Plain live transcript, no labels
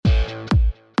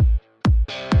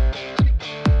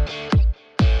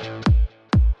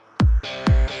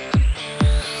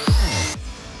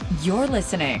You're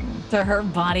listening to Her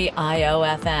Body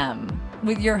IOFM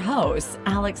with your hosts,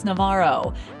 Alex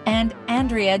Navarro and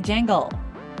Andrea Jangle,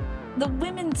 the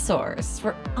women's source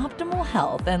for optimal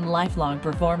health and lifelong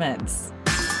performance.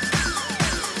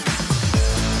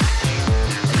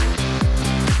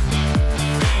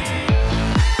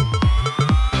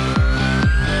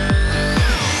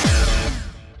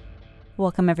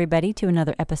 Welcome, everybody, to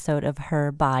another episode of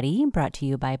Her Body, brought to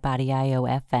you by Body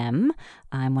IOFM.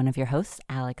 I'm one of your hosts,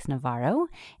 Alex Navarro,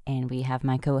 and we have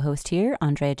my co-host here,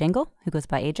 Andrea Jangle, who goes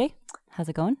by AJ. How's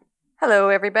it going? Hello,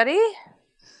 everybody.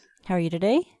 How are you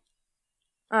today?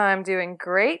 I'm doing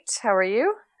great. How are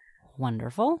you?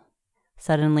 Wonderful.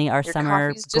 Suddenly, our Your summer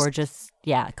coffee's gorgeous,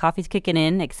 coffee's kicking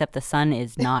in, except the sun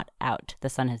is not out. The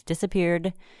sun has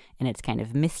disappeared, and it's kind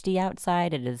of misty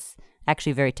outside. It is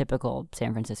actually very typical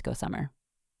San Francisco summer,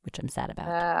 which I'm sad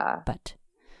about. But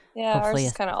hopefully ours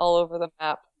is kind of all over the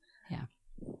map. Yeah.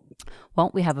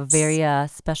 Well, we have a very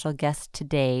special guest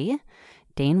today.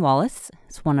 Dane Wallace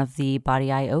is one of the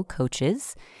Body IO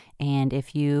coaches. And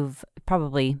if you've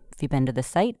been to the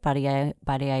site, Body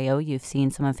IO, you've seen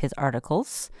some of his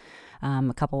articles.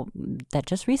 A couple that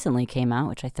just recently came out,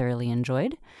 which I thoroughly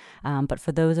enjoyed. But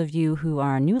for those of you who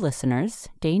are new listeners,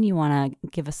 Dane, you want to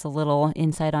give us a little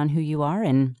insight on who you are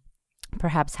and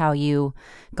perhaps how you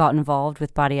got involved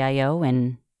with Body IO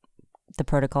and the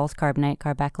protocols, carb night,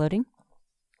 carb backloading?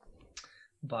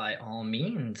 By all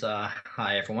means.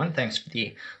 Hi, everyone. Thanks for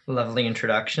the lovely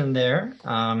introduction there.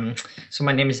 So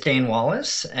my name is Dane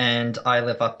Wallace, and I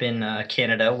live up in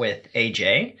Canada with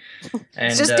AJ.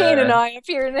 And, it's just Dane and I up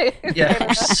here. Yeah,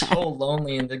 we're so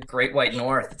lonely in the Great White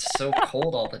North. It's so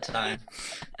cold all the time.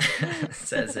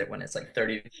 Says it when it's like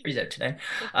 30 degrees out today.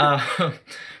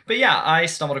 But yeah, I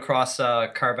stumbled across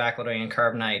carb backloading and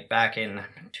carb night back in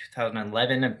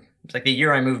 2011. It's like the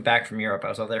year I moved back from Europe. I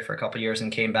was over there for a couple of years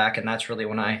and came back, and that's really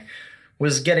when I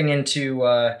was getting into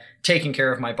taking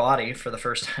care of my body for the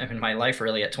first time in my life,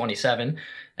 really, at 27.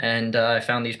 And I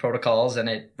found these protocols, and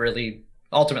it really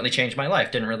ultimately changed my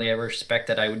life. Didn't really ever expect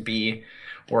that I would be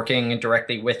working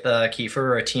directly with Kiefer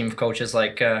or a team of coaches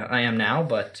like I am now,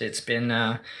 but it's been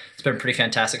pretty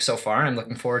fantastic so far, and I'm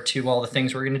looking forward to all the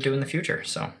things we're going to do in the future.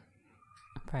 So,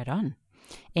 right on.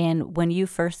 And when you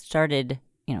first started,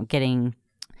 getting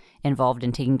involved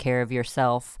in taking care of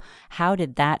yourself, how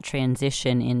did that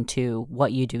transition into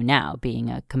what you do now, being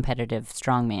a competitive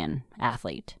strongman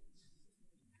athlete?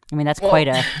 I mean, that's quite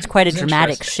a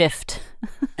dramatic shift.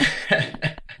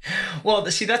 Well,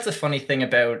 see, that's the funny thing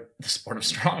about the sport of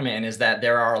strongman is that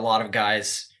there are a lot of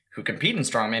guys who compete in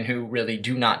strongman who really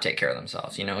do not take care of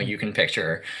themselves. You can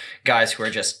picture guys who are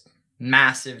just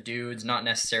massive dudes, not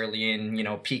necessarily in,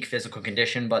 peak physical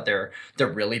condition, but they're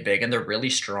really big and they're really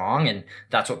strong, and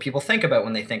that's what people think about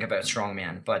when they think about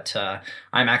strongman. But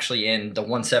I'm actually in the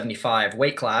 175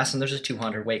 weight class, and there's a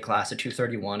 200 weight class, a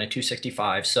 231, a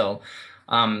 265. So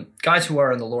guys who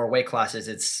are in the lower weight classes,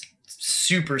 it's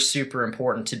super, super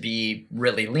important to be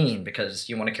really lean because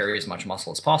you want to carry as much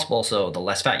muscle as possible. So the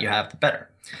less fat you have, the better.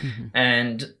 Mm-hmm.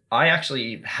 And I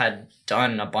actually had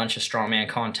done a bunch of strongman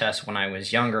contests when I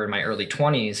was younger in my early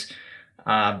 20s.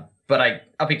 But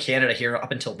up in Canada here,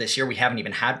 up until this year, we haven't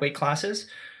even had weight classes.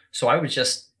 So I was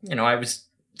just,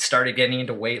 started getting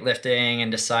into weightlifting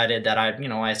and decided that I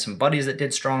had some buddies that did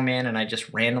strongman, and I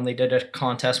just randomly did a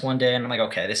contest one day, and I'm like,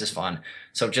 okay, this is fun.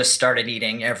 So just started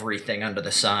eating everything under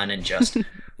the sun and just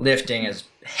lifting as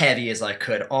heavy as I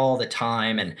could all the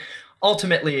time. And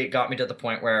ultimately it got me to the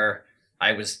point where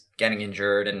I was getting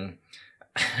injured. And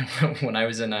when I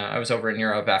was over in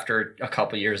Europe after a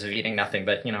couple of years of eating nothing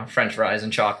but, French fries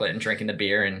and chocolate and drinking the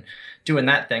beer and doing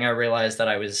that thing, I realized that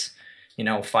I was,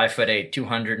 5'8",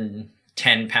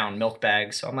 210-pound milk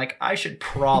bag. So I'm like, I should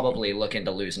probably look into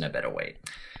losing a bit of weight.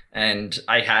 And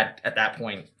I had at that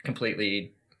point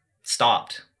completely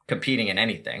stopped competing in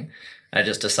anything. I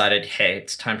just decided, hey,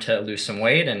 it's time to lose some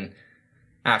weight. And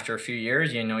after a few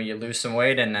years, you lose some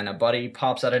weight, and then a buddy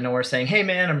pops out of nowhere saying, hey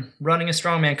man, I'm running a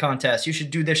strongman contest. You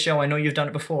should do this show. I know you've done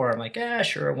it before. I'm like, yeah,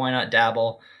 sure. Why not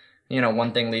dabble?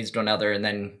 One thing leads to another, and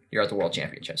then you're at the World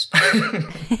Championships.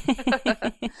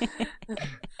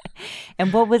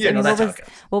 And what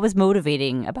was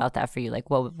motivating about that for you? Like,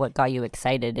 what got you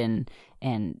excited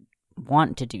and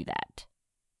want to do that?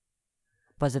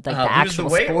 Was it like the actual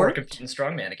lose the weight sport? Or compete in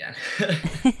strongman again?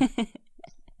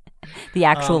 The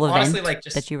actual event honestly,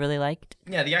 that you really liked?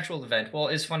 Yeah, the actual event. Well,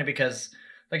 it's funny because,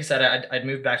 like I said, I'd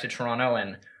moved back to Toronto,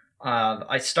 and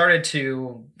I started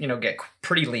to, get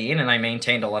pretty lean, and I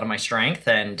maintained a lot of my strength.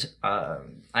 And I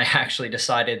actually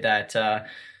decided that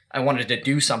I wanted to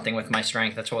do something with my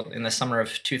strength. That's what in the summer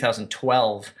of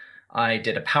 2012, I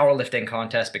did a powerlifting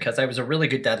contest because I was a really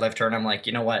good deadlifter, and I'm like,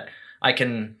 you know what, I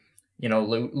can,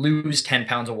 lose 10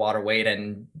 pounds of water weight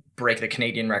and break the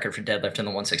Canadian record for deadlift in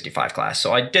the 165 class.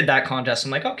 So I did that contest.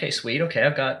 I'm like, okay, sweet. Okay,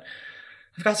 I've got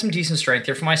some decent strength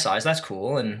here for my size. That's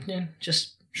cool. And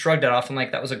just shrugged it off. I'm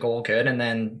like, that was a goal, good. And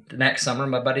then the next summer,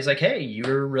 my buddy's like, hey,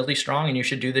 you're really strong and you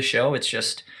should do the show. It's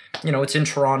just, it's in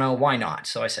Toronto. Why not?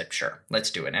 So I said, sure,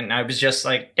 let's do it. And I was just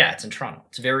like, yeah, it's in Toronto.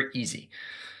 It's very easy.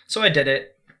 So I did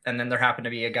it. And then there happened to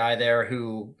be a guy there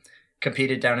who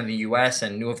competed down in the US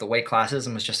and knew of the weight classes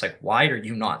and was just like, why are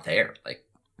you not there? Like,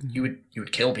 you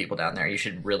would kill people down there. You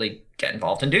should really get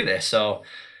involved and do this. So,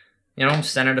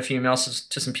 sent out a few emails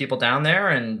to some people down there,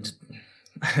 and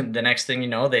the next thing you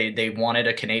know, they wanted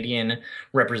a Canadian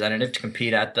representative to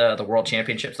compete at the World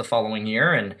Championships the following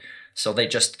year, and so they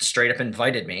just straight up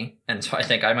invited me. And so I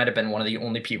think I might have been one of the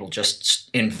only people just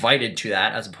invited to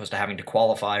that, as opposed to having to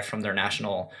qualify from their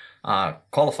national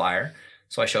qualifier.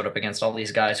 So I showed up against all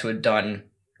these guys who had done,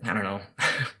 I don't know,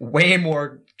 way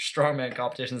more strongman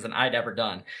competitions than I'd ever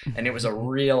done. And it was a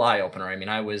real eye opener. I mean,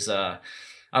 I was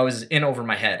in over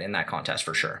my head in that contest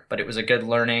for sure, but it was a good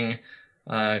learning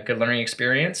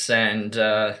experience. And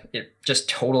it just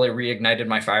totally reignited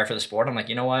my fire for the sport. I'm like,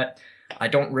 you know what? I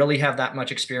don't really have that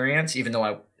much experience, even though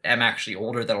I am actually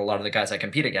older than a lot of the guys I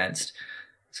compete against.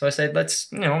 So I said, let's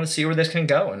see where this can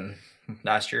go. And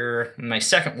last year, my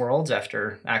second Worlds,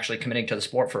 after actually committing to the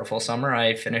sport for a full summer,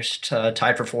 I finished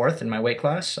tied for 4th in my weight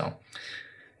class. So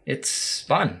it's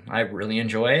fun. I really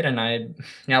enjoy it. And I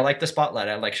like the spotlight.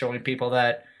 I like showing people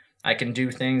that I can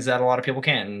do things that a lot of people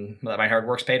can't, and that my hard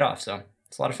work's paid off. So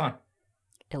it's a lot of fun.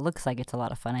 It looks like it's a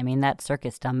lot of fun. I mean, that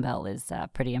circus dumbbell is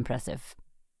pretty impressive.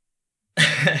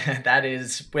 That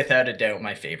is without a doubt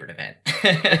my favorite event.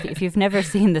 If you've never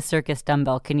seen the circus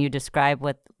dumbbell, can you describe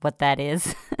what that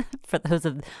is for those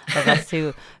of us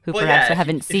who perhaps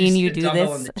haven't seen you do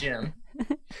this? In the gym.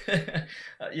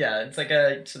 It's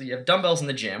like so you have dumbbells in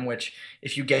the gym, which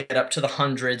if you get up to the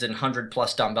hundreds and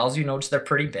 100+ dumbbells, you notice they're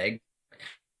pretty big.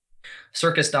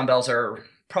 Circus dumbbells are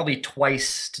probably 2 to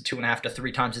 2.5 to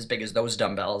 3 times as big as those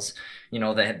dumbbells.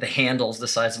 The handle's the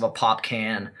size of a pop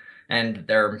can. And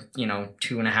they're,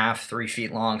 2.5, 3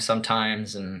 feet long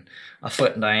sometimes, and a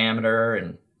foot in diameter.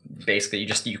 And basically,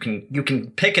 you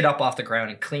can pick it up off the ground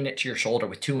and clean it to your shoulder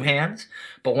with 2 hands.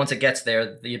 But once it gets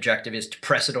there, the objective is to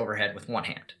press it overhead with 1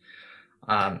 hand.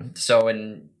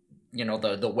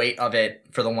 The weight of it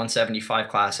for the 175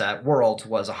 class at Worlds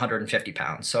was 150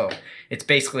 pounds. So it's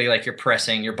basically like you're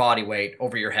pressing your body weight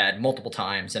over your head multiple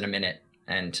times in a minute.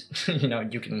 And,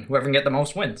 whoever can get the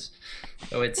most wins.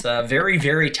 So it's very,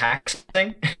 very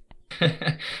taxing.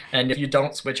 And if you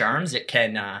don't switch arms, it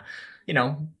can,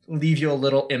 leave you a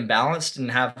little imbalanced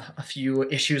and have a few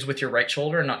issues with your right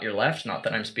shoulder, not your left. Not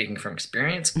that I'm speaking from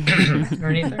experience or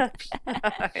anything.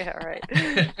 Yeah,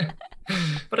 right.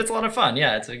 But it's a lot of fun.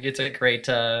 Yeah, it's a great,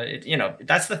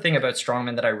 that's the thing about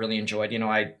strongman that I really enjoyed.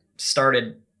 I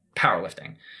started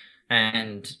powerlifting.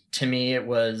 And to me, it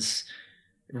was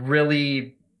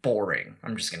really boring.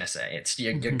 I'm just gonna say it's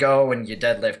you go and you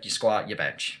deadlift, you squat, you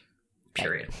bench,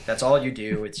 period. That's all you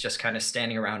do. It's just kind of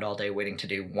standing around all day waiting to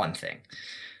do one thing,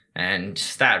 and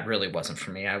that really wasn't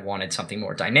for me. I wanted something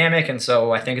more dynamic, and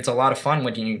so I think it's a lot of fun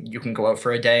when you can go out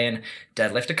for a day and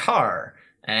deadlift a car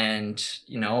and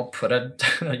put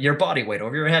your body weight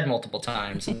over your head multiple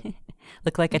times and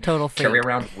look like a total freak. Carry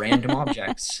around random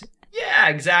objects. Yeah,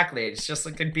 exactly. It's just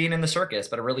like being in the circus,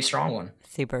 but a really strong one.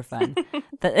 Super fun.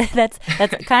 That's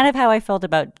kind of how I felt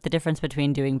about the difference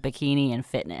between doing bikini and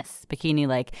fitness.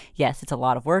 Bikini, yes, it's a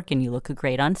lot of work and you look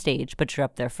great on stage, but you're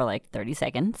up there for 30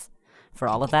 seconds for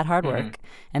all of that hard work. Mm-hmm.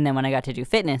 And then when I got to do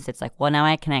fitness, it's like, well, now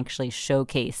I can actually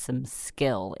showcase some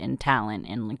skill and talent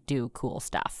and do cool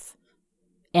stuff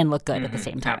and look good at the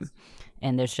same time.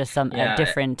 And there's just some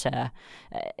different,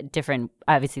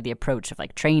 obviously the approach of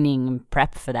training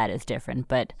prep for that is different,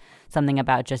 but something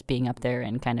about just being up there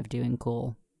and kind of doing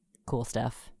cool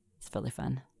stuff. It's really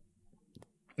fun.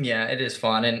 Yeah, it is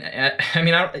fun. And I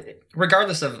mean,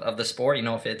 regardless of the sport,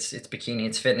 if it's bikini,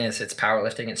 it's fitness, it's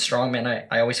powerlifting, it's strongman,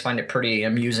 I always find it pretty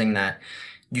amusing that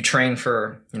you train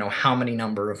for, how many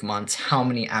number of months, how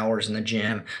many hours in the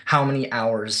gym, how many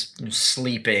hours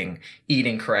sleeping,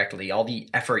 eating correctly, all the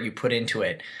effort you put into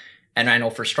it. And I know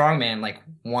for strongman,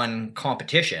 one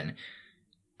competition,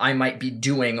 I might be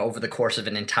doing over the course of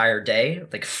an entire day,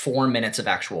 4 minutes of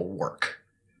actual work.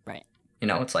 Right.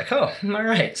 It's like, oh, all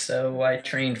right. So I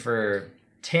trained for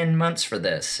 10 months for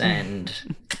this and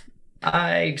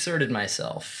I exerted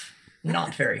myself.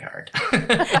 Not very hard.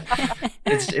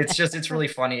 It's really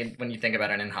funny when you think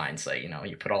about it in hindsight.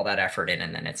 You put all that effort in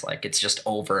and then it's just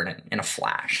over in a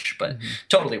flash, but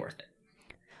totally worth it.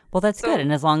 Well, that's good.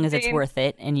 And as long as it's Dane, worth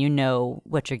it and you know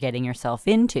what you're getting yourself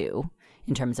into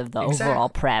in terms of the overall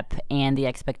prep and the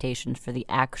expectations for the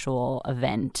actual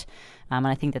event. And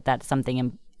I think that that's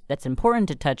something that's important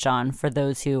to touch on for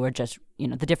those who are just,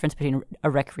 the difference between a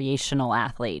recreational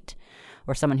athlete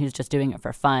or someone who's just doing it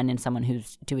for fun and someone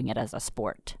who's doing it as a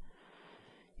sport.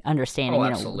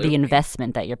 Understanding, the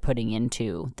investment that you're putting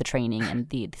into the training and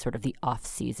the sort of the off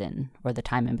season or the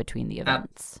time in between the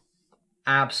events.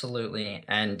 Absolutely.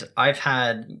 And I've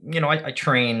had, I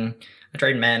train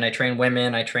men, I train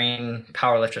women, I train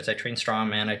powerlifters, I train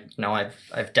strongman.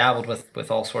 I've dabbled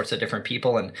with all sorts of different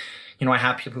people, and I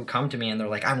have people who come to me and they're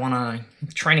like, I want a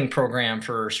training program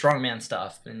for strongman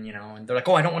stuff, and and they're like,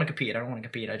 oh, I don't want to compete.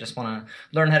 I just want to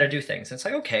learn how to do things. And it's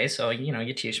like, okay, so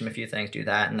you teach them a few things, do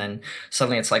that, and then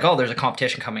suddenly it's like, oh, there's a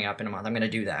competition coming up in a month. I'm going to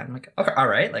do that. I'm like, okay, all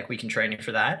right, like we can train you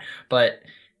for that, but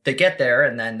they get there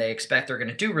and then they expect they're going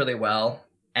to do really well,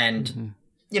 and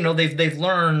they've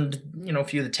learned a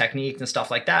few of the techniques and stuff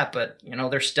like that, but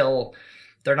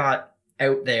they're not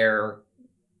out there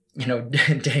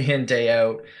day in, day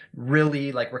out,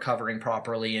 really like recovering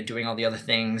properly and doing all the other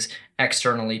things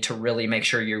externally to really make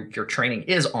sure your training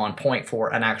is on point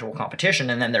for an actual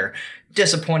competition. And then they're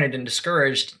disappointed and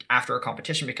discouraged after a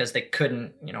competition because they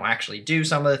couldn't, actually do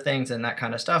some of the things and that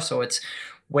kind of stuff. So it's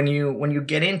when you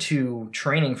get into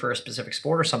training for a specific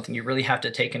sport or something, you really have to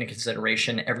take into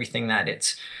consideration everything that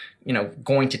it's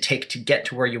going to take to get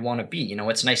to where you want to be.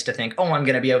 It's nice to think, oh, I'm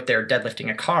going to be out there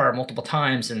deadlifting a car multiple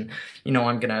times and,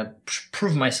 I'm going to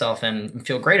prove myself and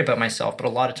feel great about myself. But a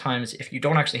lot of times, if you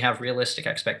don't actually have realistic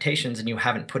expectations and you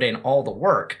haven't put in all the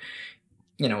work,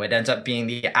 it ends up being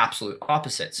the absolute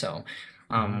opposite. So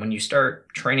when you start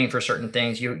training for certain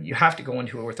things, you have to go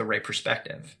into it with the right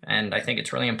perspective. And I think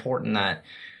it's really important that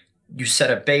you set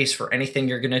a base for anything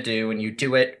you're going to do and you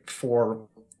do it for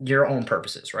your own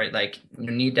purposes, right? Like you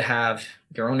need to have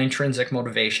your own intrinsic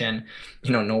motivation,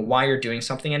 know why you're doing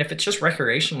something. And if it's just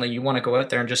recreationally, you want to go out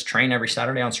there and just train every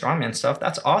Saturday on strongman stuff,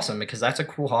 that's awesome because that's a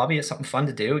cool hobby. It's something fun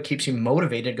to do. It keeps you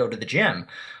motivated to go to the gym.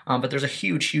 But there's a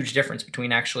huge, huge difference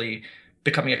between actually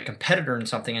becoming a competitor in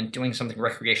something and doing something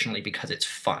recreationally because it's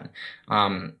fun.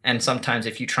 And sometimes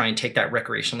if you try and take that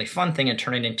recreationally fun thing and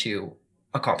turn it into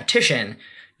a competition,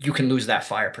 you can lose that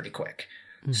fire pretty quick.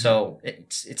 Mm-hmm. So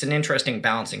it's an interesting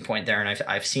balancing point there, and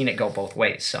I've seen it go both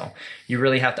ways. So you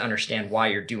really have to understand why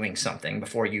you're doing something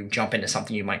before you jump into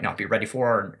something you might not be ready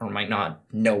for or might not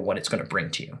know what it's going to bring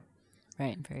to you.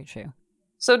 Right, very true.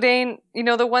 So Dane,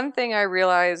 the one thing I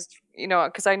realized,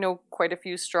 because I know quite a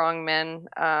few strong men,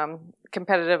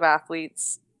 competitive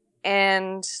athletes,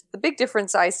 and the big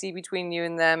difference I see between you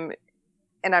and them,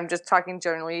 and I'm just talking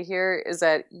generally here, is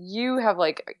that you have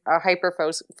like a hyper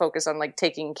focus on like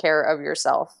taking care of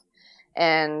yourself,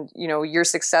 and your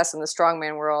success in the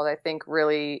strongman world, I think,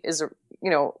 really is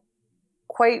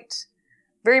quite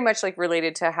very much like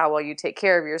related to how well you take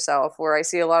care of yourself. Where I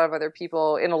see a lot of other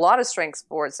people in a lot of strength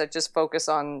sports that just focus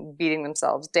on beating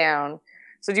themselves down.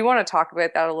 So do you want to talk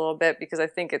about that a little bit? Because I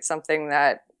think it's something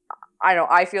that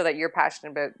I feel that you're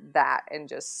passionate about that and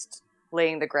just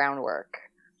laying the groundwork.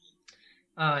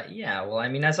 Yeah, well, I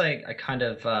mean, as I kind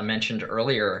of mentioned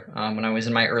earlier, when I was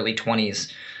in my early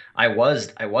 20s, I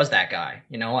was that guy.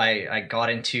 I got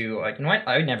into,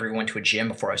 I never even went to a gym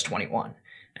before I was 21.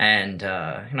 And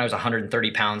I was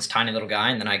 130 pounds, tiny little guy.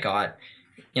 And then I got,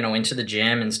 into the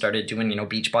gym and started doing,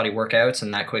 beach body workouts.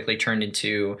 And that quickly turned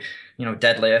into,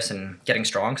 deadlifts and getting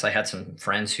strong. Because I had some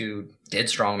friends who did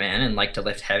strongman and liked to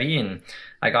lift heavy. And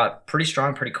I got pretty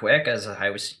strong pretty quick as I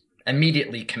was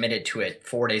immediately committed to it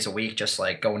 4 days a week, just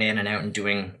like going in and out and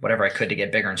doing whatever I could to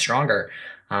get bigger and stronger.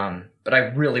 But I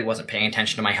really wasn't paying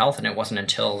attention to my health. And it wasn't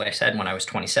until, like I said, when I was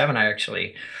 27, I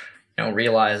actually,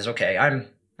 realized, okay,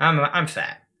 I'm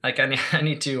fat. Like I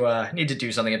need to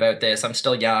do something about this. I'm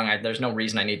still young. There's no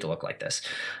reason I need to look like this.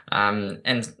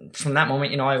 And from that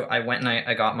moment, I went and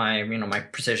I got my, my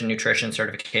precision nutrition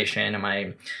certification and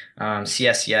my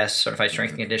CSCS, Certified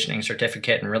Strength and Conditioning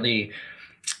certificate, and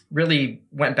really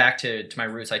went back to my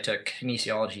roots. I took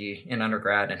kinesiology in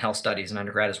undergrad and health studies in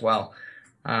undergrad as well.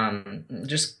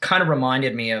 Just kind of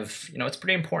reminded me of, it's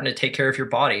pretty important to take care of your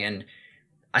body. And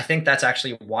I think that's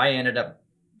actually why I ended up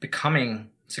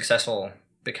becoming successful,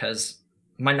 because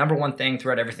my number one thing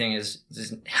throughout everything is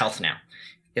health now.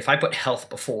 If I put health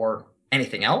before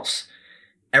anything else,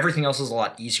 everything else is a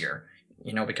lot easier,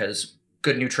 because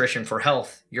good nutrition for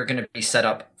health, you're going to be set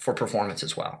up for performance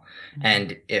as well. Mm-hmm.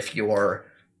 And if you're,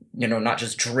 not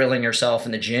just drilling yourself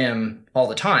in the gym all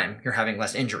the time, you're having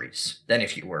less injuries than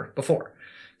if you were before.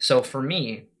 So for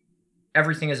me,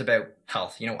 everything is about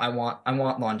health. I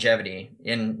want longevity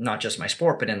in not just my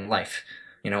sport, but in life.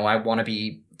 I want to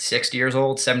be 60 years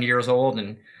old, 70 years old,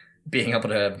 and being able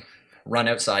to run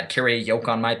outside, carry a yoke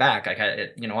on my back.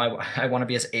 I want to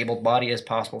be as able-bodied as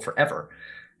possible forever.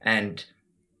 And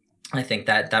I think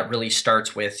that really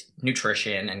starts with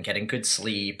nutrition and getting good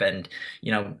sleep and,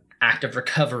 active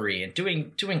recovery and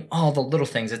doing all the little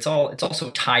things. It's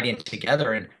also tied in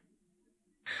together. And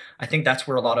I think that's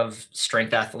where a lot of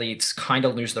strength athletes kind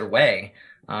of lose their way,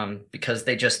 because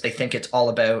they think it's all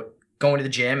about going to the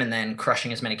gym and then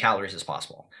crushing as many calories as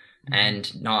possible,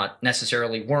 and not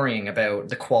necessarily worrying about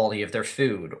the quality of their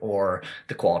food or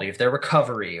the quality of their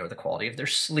recovery or the quality of their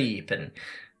sleep. And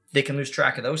they can lose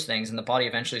track of those things, and the body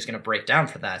eventually is going to break down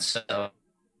for that. So,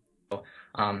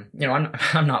 I'm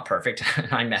not perfect.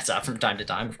 I mess up from time to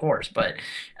time, of course, but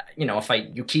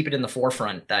if you keep it in the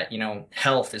forefront that,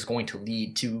 health is going to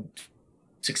lead to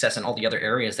success in all the other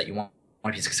areas that you want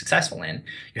to be successful in,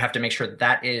 you have to make sure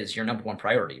that is your number one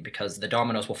priority, because the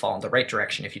dominoes will fall in the right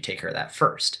direction if you take care of that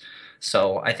first.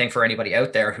 So I think for anybody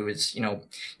out there who is,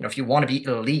 if you want to be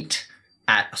elite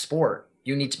at a sport,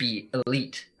 you need to be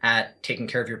elite at taking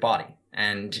care of your body,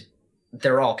 and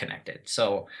they're all connected.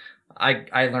 So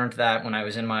I learned that when I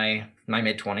was in my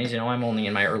mid-20s. I'm only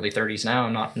in my early 30s now.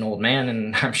 I'm not an old man,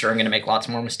 and I'm sure I'm going to make lots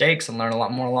more mistakes and learn a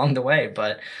lot more along the way.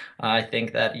 But I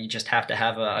think that you just have to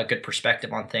have a good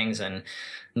perspective on things and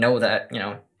know that,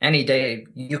 any day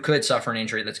you could suffer an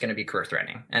injury that's going to be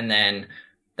career-threatening. And then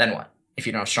what? If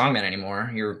you don't have strongman anymore,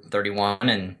 you're 31,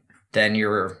 and then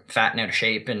you're fat and out of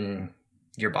shape and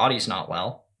your body's not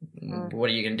well. What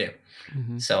are you going to do?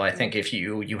 Mm-hmm. So I think if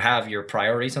you have your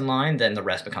priorities in line, then the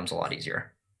rest becomes a lot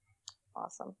easier.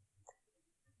 Awesome.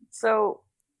 So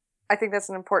I think that's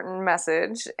an important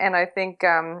message. And I think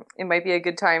it might be a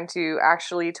good time to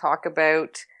actually talk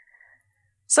about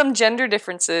some gender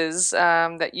differences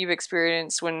that you've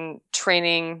experienced when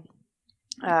training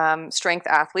strength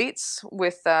athletes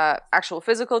with actual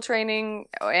physical training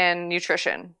and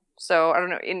nutrition. So I don't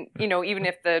know, even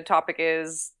if the topic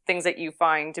is things that you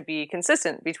find to be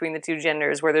consistent between the two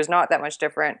genders, where there's not that much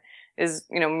different, is,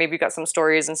 maybe you've got some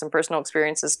stories and some personal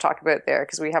experiences to talk about there,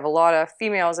 because we have a lot of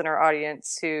females in our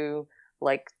audience who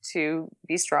like to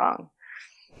be strong.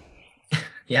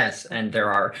 Yes, and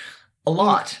there are a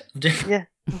lot of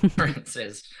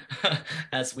differences,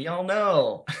 as we all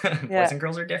know. Boys and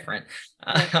girls are different.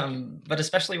 But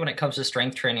especially when it comes to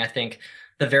strength training, I think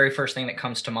the very first thing that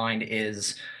comes to mind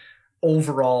is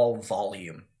overall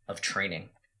volume of training.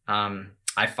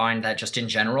 I find that just in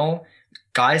general,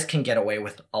 guys can get away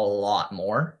with a lot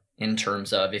more in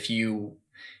terms of if you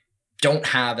don't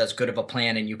have as good of a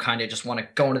plan and you kind of just want to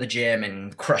go into the gym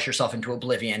and crush yourself into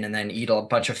oblivion and then eat a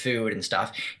bunch of food and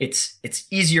stuff. It's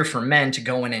easier for men to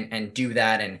go in and do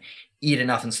that and eat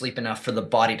enough and sleep enough for the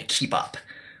body to keep up.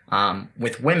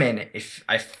 With women, if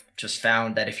I've just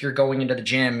found that if you're going into the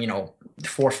gym,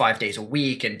 4 or 5 days a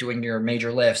week and doing your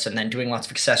major lifts and then doing lots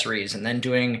of accessories and then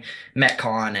doing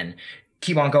Metcon and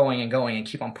keep on going and going and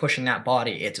keep on pushing that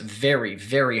body, it's very,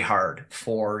 very hard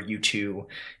for you to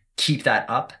keep that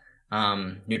up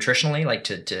nutritionally, like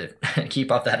to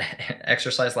keep up that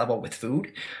exercise level with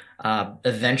food.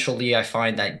 Eventually I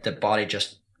find that the body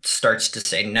just starts to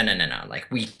say, no, like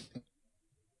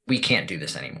we can't do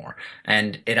this anymore.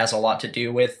 And it has a lot to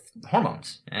do with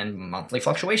hormones and monthly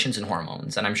fluctuations in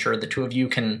hormones. And I'm sure the two of you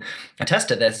can attest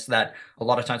to this, that a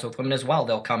lot of times with women as well,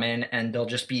 they'll come in and they'll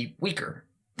just be weaker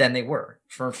than they were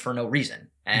for no reason.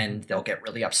 And they'll get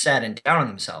really upset and down on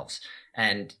themselves.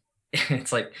 And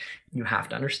it's like, you have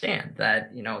to understand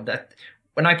that, that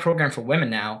when I program for women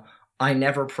now, I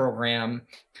never program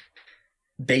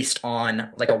based on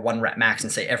like a 1 rep max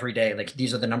and say every day, like,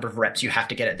 these are the number of reps you have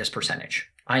to get at this percentage.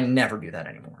 I never do that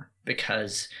anymore,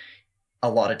 because a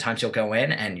lot of times you'll go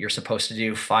in and you're supposed to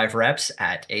do 5 reps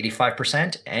at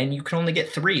 85% and you can only get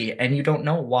 3, and you don't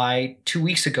know why 2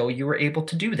 weeks ago you were able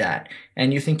to do that,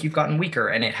 and you think you've gotten weaker,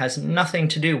 and it has nothing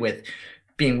to do with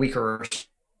being weaker or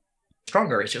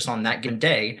stronger. It's just on that given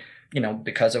day,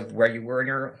 because of where you were in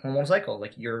your hormonal cycle,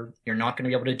 like you're not going to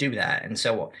be able to do that. And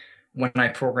so when I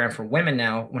program for women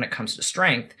now, when it comes to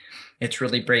strength, it's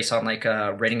really based on like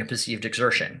a rating of perceived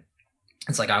exertion.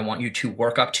 It's like, I want you to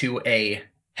work up to a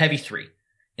heavy 3,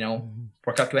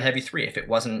 work up to a heavy 3. If it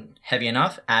wasn't heavy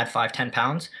enough, add 5-10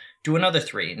 pounds, do another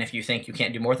 3. And if you think you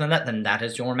can't do more than that, then that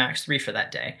is your max 3 for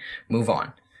that day. Move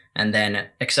on. And then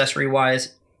accessory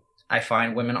wise, I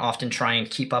find women often try and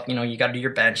keep up, you got to do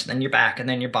your bench, then your back, and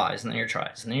then your buys, and then your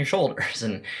tries, and then your shoulders.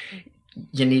 And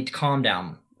you need to calm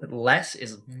down. Less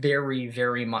is very,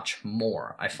 very much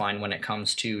more, I find, when it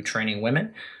comes to training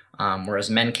women. Whereas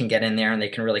men can get in there and they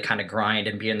can really kind of grind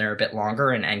and be in there a bit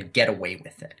longer and get away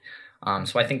with it.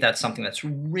 So I think that's something that's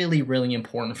really, really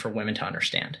important for women to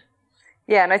understand.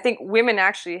 Yeah, and I think women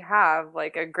actually have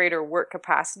like a greater work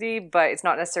capacity, but it's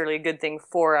not necessarily a good thing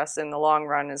for us in the long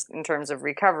run in terms of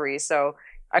recovery. So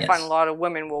I find a lot of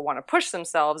women will want to push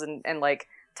themselves and like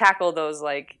tackle those,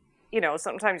 like,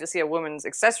 sometimes you see a woman's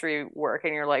accessory work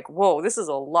and you're like, whoa, this is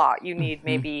a lot. You need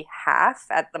maybe half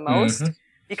at the most,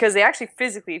 because they actually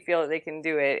physically feel that they can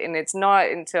do it. And it's not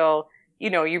until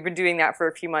you've been doing that for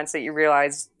a few months that you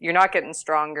realize you're not getting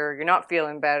stronger, you're not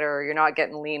feeling better, you're not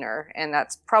getting leaner. And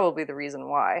that's probably the reason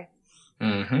why.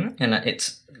 And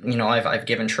it's, I've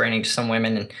given training to some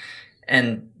women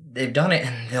and they've done it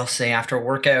and they'll say after a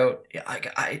workout,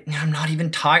 I'm not even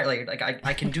tired. Like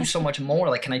I can do so much more.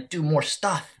 Like, can I do more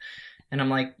stuff? And I'm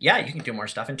like, yeah, you can do more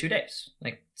stuff in 2 days.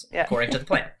 Like, according to the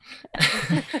plan.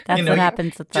 That's what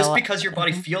happens with just because your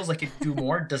body feels like it can do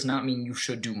more does not mean you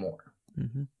should do more.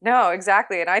 No,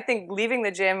 exactly. And I think leaving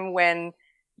the gym when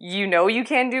you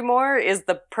can do more is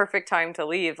the perfect time to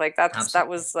leave. Like that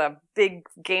was a big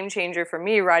game changer for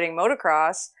me riding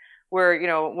motocross, where,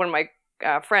 one of my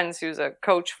friends who's a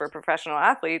coach for professional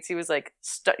athletes, he was like,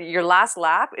 your last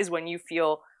lap is when you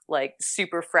feel like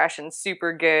super fresh and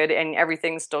super good and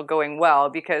everything's still going well,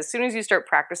 because as soon as you start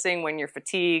practicing when you're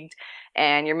fatigued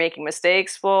and you're making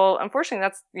mistakes, well, unfortunately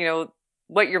that's,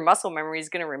 what your muscle memory is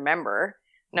going to remember.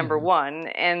 Number one,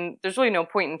 and there's really no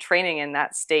point in training in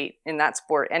that state, in that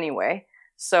sport anyway.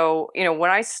 So, when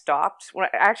I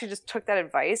actually just took that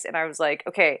advice and I was like,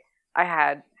 okay, I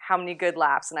had how many good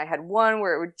laps? And I had one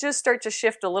where it would just start to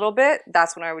shift a little bit.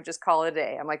 That's when I would just call it a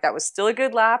day. I'm like, that was still a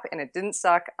good lap and it didn't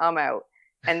suck. I'm out.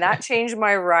 And that changed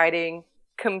my riding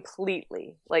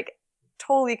completely, like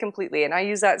totally completely. And I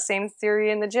use that same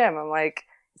theory in the gym. I'm like,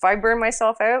 if I burn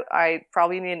myself out, I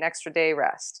probably need an extra day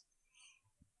rest.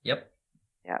 Yep.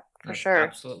 Yeah, for That's sure.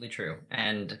 Absolutely true.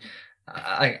 And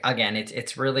again,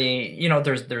 it's really,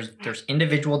 there's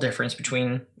individual difference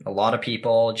between a lot of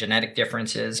people, genetic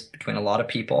differences between a lot of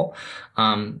people.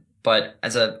 But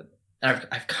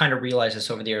I've kind of realized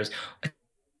this over the years.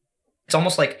 It's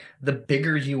almost like the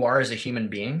bigger you are as a human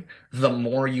being, the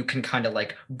more you can kind of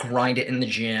like grind it in the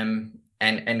gym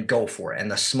and go for it. And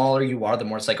the smaller you are, the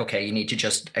more it's like, okay, you need to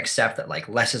just accept that like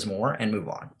less is more and move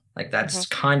on. Like that's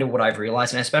kind of what I've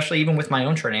realized. And especially even with my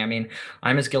own training, I mean,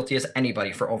 I'm as guilty as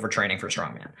anybody for overtraining for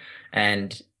strongman.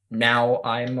 And now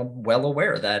I'm well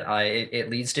aware that it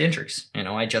leads to injuries.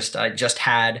 I just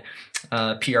had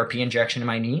a PRP injection in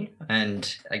my knee,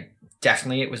 and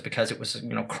definitely it was because it was,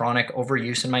 chronic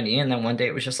overuse in my knee. And then one day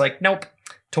it was just like, nope,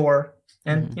 tore.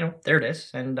 And, there it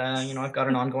is. And, I've got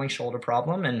an ongoing shoulder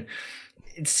problem, and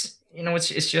it's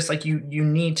just like you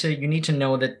need to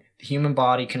know that the human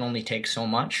body can only take so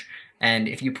much. And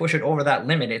if you push it over that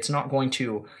limit, it's not going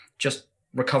to just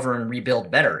recover and rebuild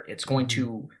better. It's going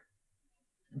to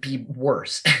be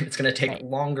worse. It's going to take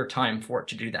longer time for it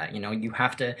to do that. You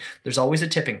have to, there's always a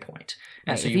tipping point.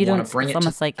 And so you want to bring it to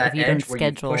that edge where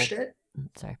you pushed it.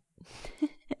 Sorry.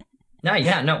 No.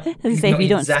 If you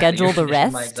don't schedule the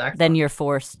rest, then you're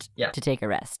forced to take a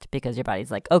rest, because your body's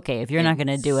like, okay, if you're not going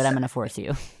to do it, I'm going to force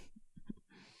you.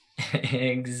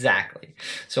 Exactly.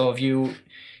 So if you,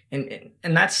 and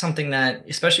that's something that,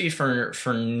 especially for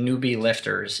newbie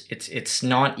lifters, it's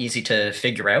not easy to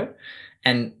figure out.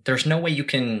 And there's no way you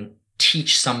can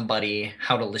teach somebody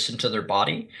how to listen to their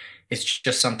body. It's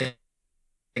just something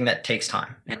that takes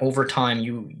time. And over time,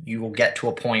 you will get to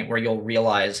a point where you'll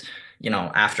realize,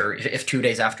 after, if 2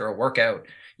 days after a workout,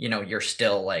 you're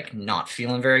still like not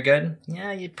feeling very good.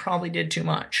 Yeah, you probably did too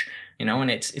much, and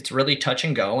it's really touch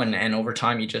and go. And over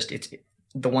time, it's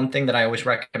the one thing that I always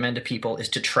recommend to people is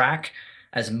to track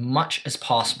as much as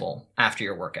possible after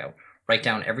your workout. Write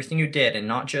down everything you did, and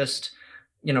not just,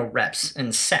 reps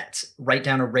and sets. Write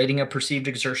down a rating of perceived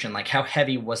exertion. Like, how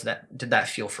heavy did that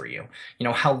feel for you?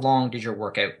 How long did your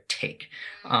workout take?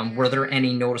 Were there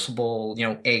any noticeable,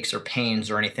 aches or pains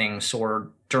or anything sore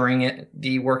during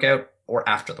the workout or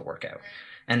after the workout?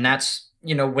 And that's,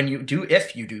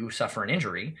 if you do suffer an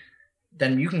injury,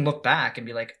 then you can look back and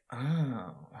be like,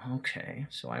 oh, okay,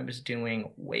 so I was doing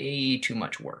way too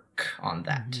much work on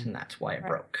that, and that's why it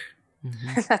broke.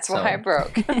 That's why it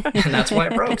broke. And that's why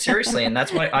it broke, seriously. And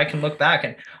that's why I can look back,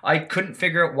 and I couldn't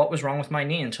figure out what was wrong with my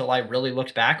knee until I really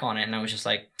looked back on it, and I was just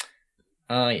like,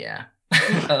 oh yeah.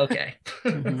 Okay.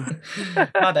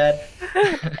 My bad.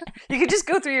 You could just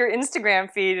go through your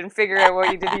Instagram feed and figure out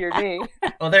what you did to your knee.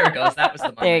 Oh, there it goes. That was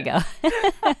the moment. There you go.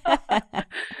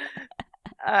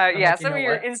 Some of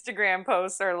your Instagram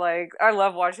posts are like, I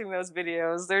love watching those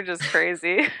videos. They're just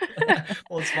crazy.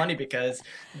 Well, it's funny because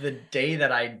the day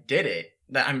that I did it,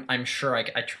 that I'm sure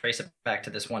I trace it back to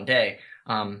this one day.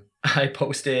 I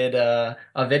posted a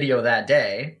video that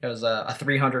day. It was a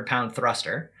 300-pound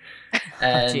thruster,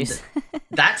 and jeez.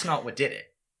 that's not what did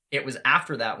it. It was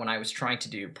after that when I was trying to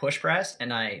do push press,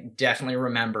 and I definitely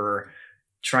remember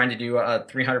trying to do a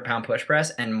 300-pound push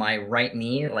press, and my right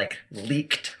knee like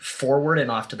leaked forward and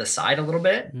off to the side a little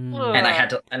bit, and I had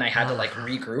to like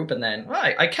regroup, and then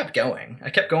I kept going.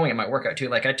 I kept going in my workout too.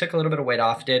 Like I took a little bit of weight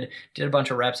off, did a bunch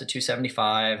of reps at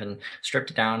 275, and stripped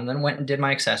it down, and then went and did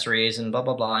my accessories and blah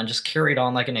blah blah, and just carried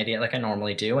on like an idiot, like I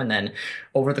normally do. And then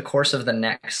over the course of the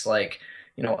next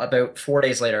about 4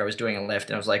 days later, I was doing a lift,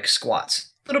 and I was like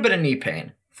squats, a little bit of knee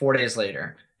pain. 4 days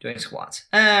later, doing squats,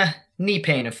 knee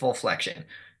pain in full flexion.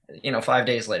 5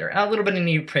 days later, a little bit of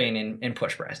knee pain in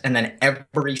push press. And then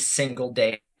every single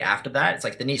day after that, it's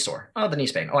like the knee sore. Oh, the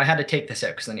knee's pain. Oh, I had to take this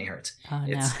out because the knee hurts. Oh,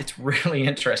 no. It's really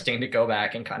interesting to go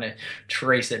back and kind of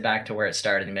trace it back to where it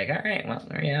started and be like, all right, well,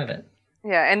 there you have it.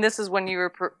 Yeah, and this is when you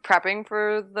were prepping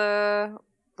for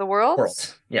the Worlds?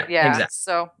 Worlds. Yeah, exactly.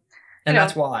 So... And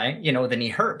that's why, the knee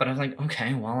hurt. But I was like,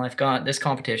 okay, well, I've got this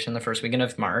competition the first weekend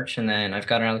of March, and then I've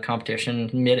got another competition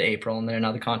mid-April, and then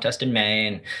another contest in May,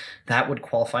 and that would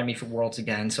qualify me for Worlds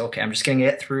again. So, okay, I'm just going to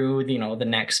get through, the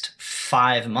next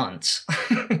 5 months.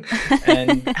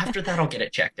 And after that, I'll get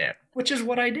it checked out, which is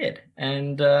what I did.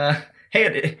 And,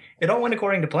 hey, it all went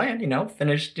according to plan,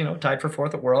 finished, tied for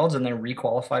 4th at Worlds, and then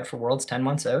re-qualified for Worlds 10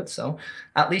 months out. So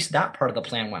at least that part of the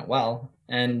plan went well.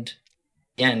 And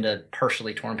a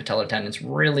partially torn patellar tendon is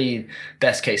really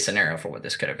best case scenario for what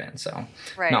this could have been. So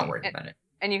not worried about it.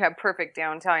 And you have perfect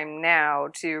downtime now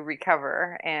to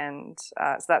recover. And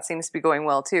so that seems to be going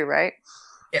well too, right?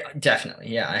 Yeah, definitely.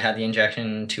 Yeah, I had the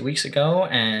injection 2 weeks ago,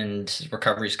 and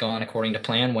recovery's gone according to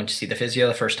plan. Went to see the physio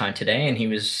the first time today, and he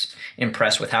was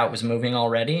impressed with how it was moving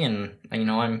already. And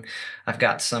I've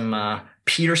got some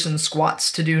Peterson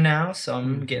squats to do now, so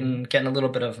I'm getting a little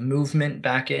bit of movement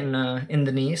back in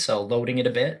the knee, so loading it a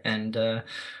bit. And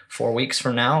 4 weeks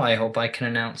from now, I hope I can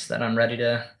announce that I'm ready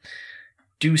to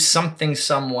do something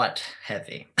somewhat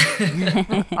heavy.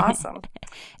 Awesome.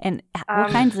 And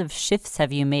what kinds of shifts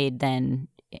have you made then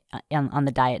on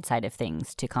the diet side of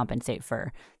things to compensate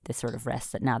for this sort of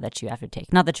rest that now that you have to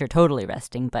take? Not that you're totally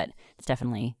resting, but it's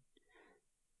definitely,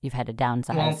 you've had to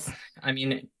downsize. Well, I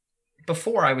mean,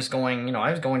 before I was going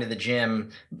to the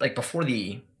gym, like before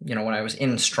when I was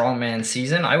in strongman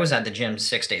season, I was at the gym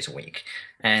 6 days a week.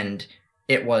 And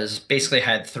it was basically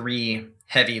had 3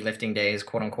 heavy lifting days,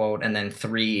 quote unquote, and then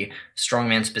 3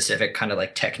 strongman specific kind of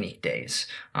like technique days.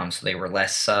 So they were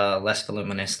less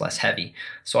voluminous, less heavy.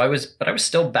 So I was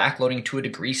still backloading to a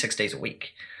degree 6 days a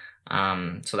week.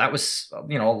 So that was,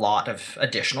 a lot of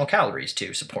additional calories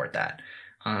to support that.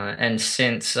 And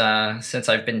since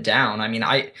I've been down, I mean,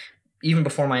 even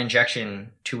before my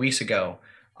injection 2 weeks ago,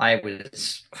 I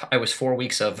was 4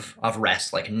 weeks of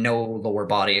rest, like no lower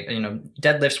body.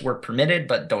 Deadlifts were permitted,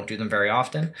 but don't do them very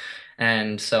often.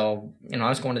 And so, I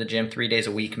was going to the gym 3 days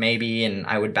a week maybe, and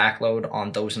I would backload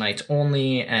on those nights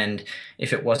only. And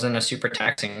if it wasn't a super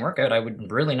taxing workout, I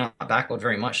would really not backload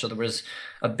very much. So there was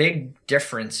a big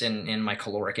difference in my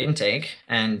caloric intake.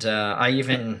 And I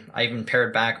even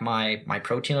pared back my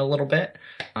protein a little bit.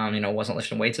 Wasn't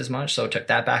lifting weights as much, so took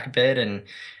that back a bit. And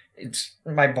it's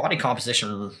my body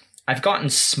composition. I've gotten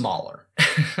smaller.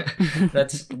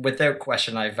 That's without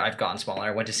question. I've gotten smaller.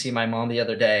 I went to see my mom the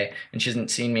other day, and she hasn't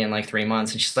seen me in like 3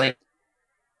 months, and she's like,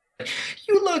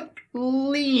 "You look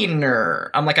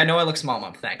leaner." I'm like, "I know I look small,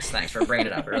 Mom. Thanks for bringing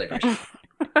it up. I really appreciate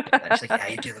it." She's like, "Yeah,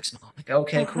 you do look small." I'm like,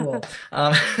 "Okay, cool."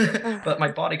 But my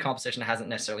body composition hasn't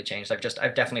necessarily changed. I've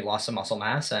definitely lost some muscle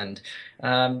mass, and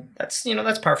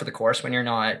that's par for the course when you're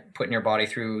not putting your body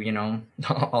through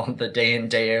all the day in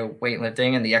day out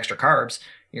weightlifting and the extra carbs.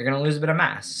 You're going to lose a bit of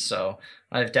mass. So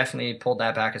I've definitely pulled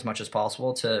that back as much as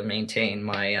possible to maintain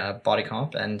my body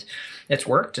comp, and it's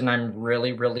worked. And I'm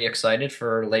really, really excited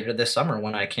for later this summer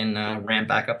when I can ramp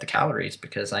back up the calories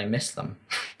because I miss them.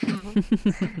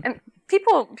 And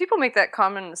people make that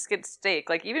common skid mistake.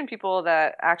 Like even people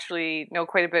that actually know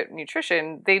quite a bit of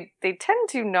nutrition, they tend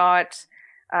to not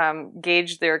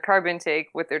gauge their carb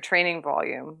intake with their training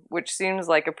volume, which seems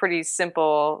like a pretty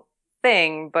simple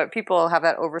thing, but people have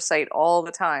that oversight all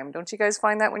the time. Don't you guys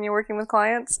find that when you're working with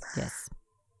clients? Yes.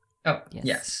 Oh,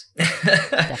 yes.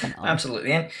 Definitely.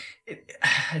 Absolutely. And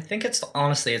I think it's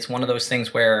one of those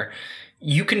things where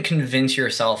you can convince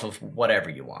yourself of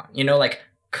whatever you want. Like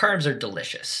carbs are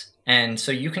delicious. And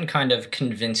so you can kind of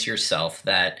convince yourself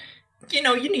that you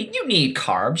need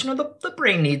carbs. The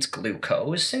brain needs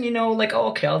glucose, and like, oh,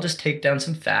 okay, I'll just take down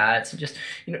some fats and just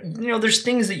there's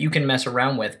things that you can mess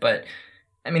around with, but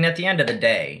I mean, at the end of the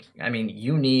day, I mean,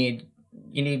 you need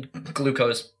you need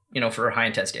glucose, for high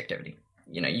intensity activity.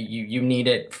 You need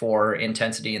it for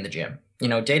intensity in the gym.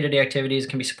 Day-to-day activities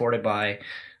can be supported by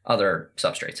other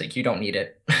substrates. Like, you don't need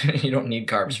it. You don't need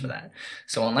carbs for that.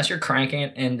 So unless you're cranking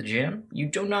it in the gym, you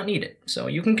do not need it. So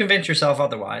you can convince yourself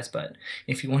otherwise, but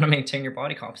if you want to maintain your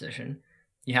body composition,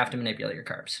 you have to manipulate your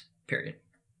carbs, period.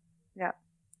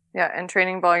 Yeah, and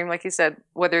training volume, like you said,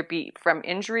 whether it be from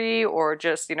injury or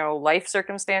just, life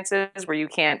circumstances where you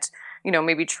can't,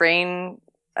 maybe train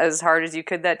as hard as you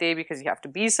could that day because you have to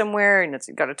be somewhere and it's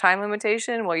got a time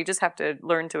limitation, well, you just have to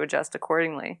learn to adjust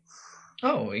accordingly.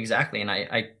 Oh, exactly. And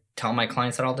I tell my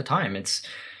clients that all the time. It's,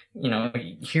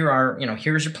 here's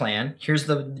your plan. Here's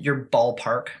your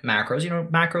ballpark macros.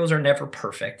 Macros are never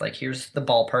perfect. Like, here's the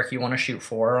ballpark you want to shoot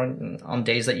for on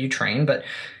days that you train. But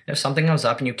if something comes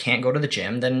up and you can't go to the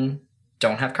gym, then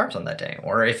don't have carbs on that day.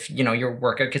 Or if, your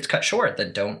workout gets cut short,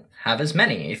 then don't have as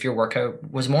many. If your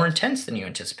workout was more intense than you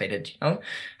anticipated,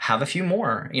 have a few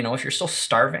more. If you're still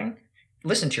starving,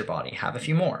 listen to your body, have a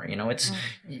few more.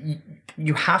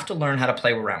 You have to learn how to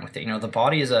play around with it. The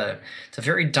body it's a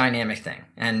very dynamic thing.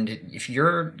 And if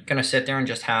you're going to sit there and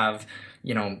just have,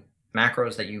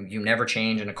 macros that you never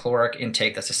change and a caloric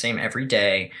intake that's the same every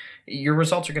day, your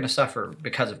results are going to suffer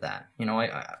because of that.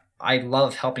 I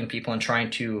love helping people and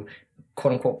trying to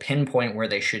quote unquote pinpoint where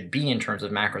they should be in terms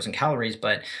of macros and calories,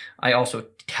 but I also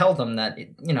tell them that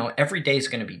every day is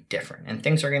going to be different and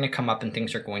things are going to come up and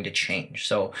things are going to change.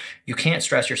 So you can't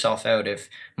stress yourself out if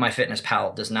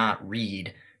MyFitnessPal does not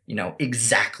read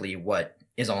exactly what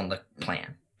is on the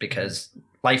plan, because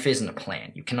life isn't a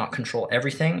plan. You cannot control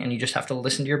everything, and you just have to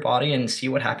listen to your body and see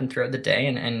what happened throughout the day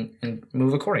and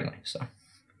move accordingly. So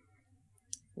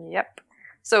yep.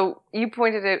 So you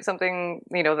pointed out something,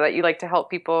 that you like to help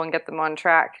people and get them on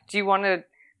track. Do you want to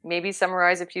maybe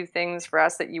summarize a few things for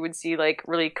us that you would see, like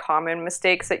really common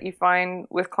mistakes that you find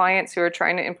with clients who are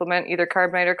trying to implement either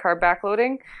carb night or carb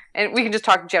backloading? And we can just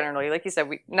talk generally. Like you said,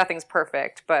 nothing's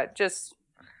perfect, but just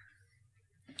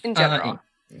in general.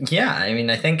 Yeah,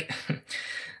 I think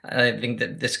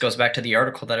that this goes back to the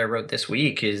article that I wrote this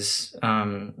week is, there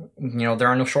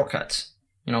are no shortcuts.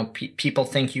 People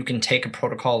think you can take a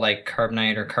protocol like carb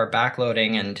night or carb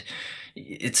backloading and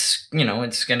it's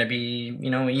going to be,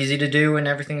 easy to do and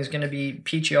everything's going to be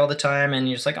peachy all the time. And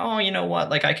you're just like, oh, you know what?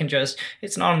 Like,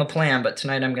 it's not on the plan, but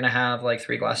tonight I'm going to have like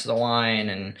 3 glasses of wine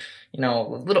and,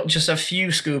 just a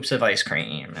few scoops of ice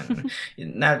cream.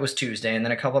 And that was Tuesday. And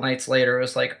then a couple nights later, it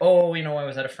was like, oh, I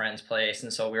was at a friend's place.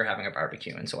 And so we were having a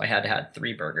barbecue. And so I had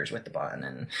 3 burgers with the bun.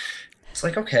 And it's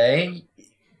like, okay,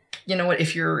 you know what,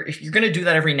 if you're going to do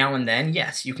that every now and then,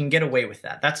 yes, you can get away with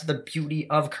that. That's the beauty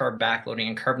of carb backloading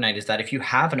and carb night, is that if you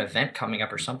have an event coming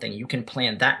up or something, you can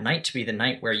plan that night to be the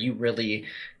night where you really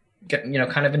get,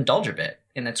 kind of indulge a bit,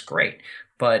 and that's great.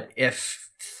 But if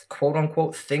quote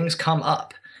unquote things come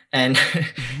up and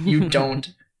you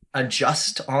don't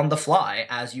adjust on the fly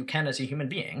as you can as a human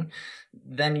being,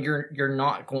 then you're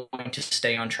not going to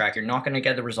stay on track. You're not going to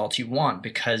get the results you want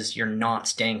because you're not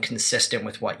staying consistent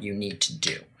with what you need to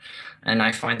do. And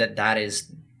I find that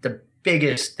is the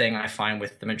biggest thing I find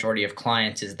with the majority of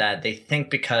clients, is that they think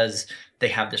because they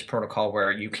have this protocol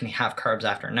where you can have carbs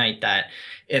after night, that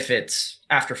if it's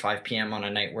after 5 p.m. on a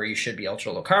night where you should be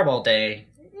ultra low carb all day,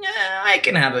 yeah, I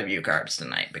can have a few carbs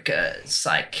tonight because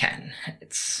I can.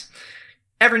 It's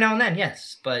every now and then,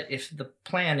 yes. But if the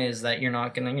plan is that you're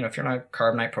not going to, if you're on a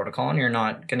carb night protocol and you're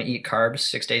not going to eat carbs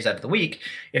 6 days out of the week,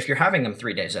 if you're having them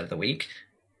 3 days out of the week,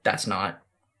 that's not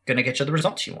going to get you the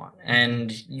results you want.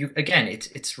 And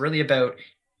it's really about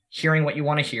hearing what you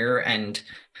want to hear, and,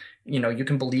 you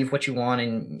can believe what you want,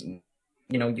 and,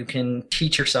 you can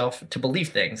teach yourself to believe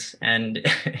things. And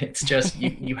it's just,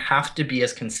 you have to be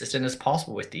as consistent as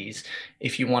possible with these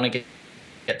if you want to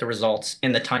get the results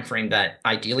in the time frame that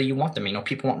ideally you want them.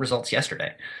 People want results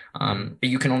yesterday, but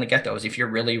you can only get those if you're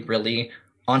really, really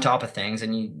on top of things,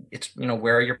 and it's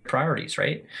where are your priorities,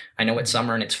 right? I know it's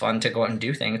summer and it's fun to go out and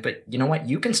do things, but you know what?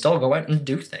 You can still go out and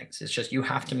do things. It's just you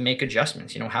have to make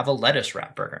adjustments. Have a lettuce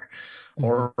wrap burger,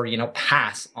 or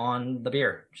pass on the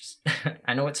beer. Just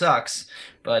I know it sucks,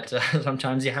 but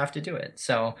sometimes you have to do it.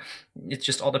 So it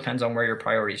just all depends on where your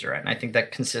priorities are at, and I think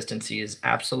that consistency is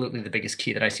absolutely the biggest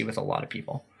key that I see with a lot of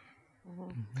people.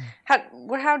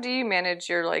 How do you manage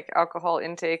your alcohol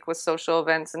intake with social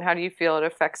events, and how do you feel it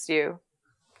affects you?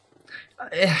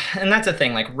 And that's the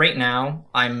thing. Right now,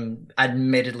 I'm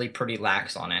admittedly pretty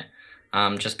lax on it.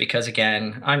 Just because,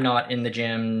 again, I'm not in the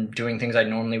gym doing things I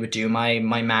normally would do. My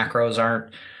macros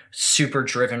aren't super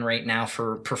driven right now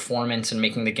for performance and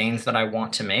making the gains that I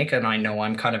want to make. And I know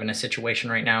I'm kind of in a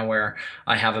situation right now where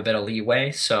I have a bit of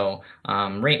leeway. So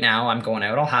right now I'm going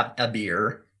out, I'll have a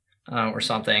beer or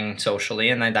something socially,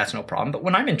 and then that's no problem. But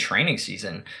when I'm in training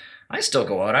season, I still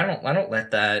go out. I don't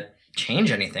let that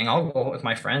change anything. I'll go with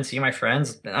my friends, see my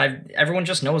friends. Everyone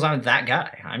just knows I'm that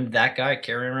guy. I'm that guy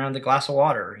carrying around the glass of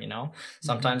water.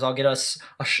 Sometimes I'll get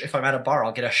if I'm at a bar,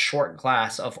 I'll get a short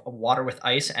glass of water with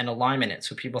ice and a lime in it,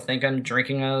 so people think I'm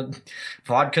drinking a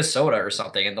vodka soda or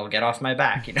something, and they'll get off my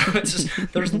back. It's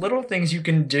just there's little things you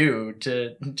can do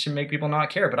to make people not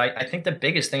care. But I think the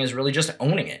biggest thing is really just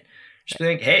owning it. Just be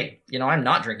like, hey, I'm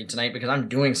not drinking tonight because I'm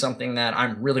doing something that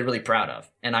I'm really, really proud of.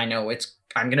 And I know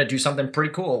I'm going to do something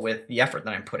pretty cool with the effort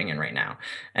that I'm putting in right now.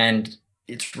 And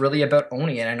it's really about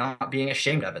owning it and not being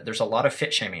ashamed of it. There's a lot of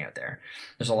fit shaming out there.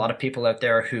 There's a lot of people out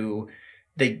there who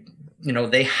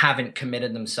they haven't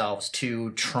committed themselves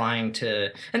to trying to,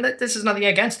 and this is nothing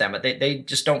against them, but they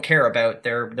just don't care about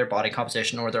their body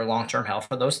composition or their long-term health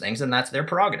or those things, and that's their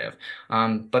prerogative.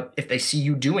 But if they see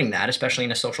you doing that, especially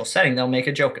in a social setting, they'll make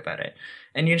a joke about it.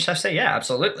 And you just have to say, yeah,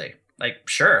 absolutely. Like,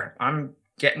 sure, I'm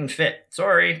getting fit.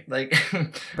 Sorry. Like,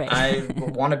 right. I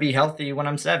want to be healthy when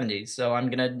I'm 70, so I'm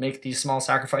going to make these small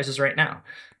sacrifices right now.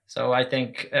 So I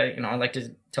think, I like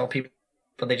to tell people,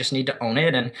 but they just need to own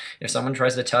it. And if someone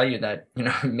tries to tell you that,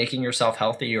 making yourself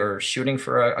healthy or shooting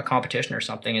for a competition or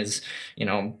something is,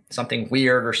 something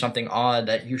weird or something odd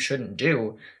that you shouldn't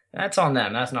do, that's on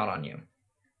them. That's not on you.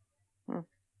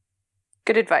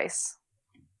 Good advice.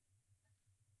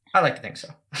 I like to think so.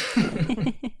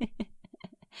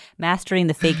 Mastering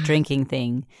the fake drinking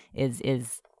thing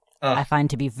is I find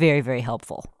to be very, very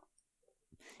helpful.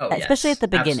 Oh, especially yes, at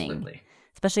the beginning. Absolutely.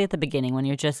 Especially at the beginning when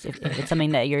you're just, if it's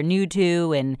something that you're new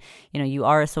to and, you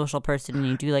are a social person and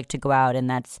you do like to go out and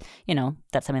that's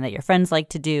something that your friends like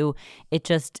to do. It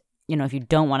just, if you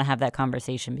don't want to have that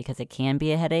conversation because it can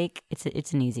be a headache, it's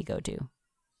an ezy go-to.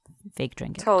 Fake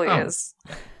drinking. Totally is.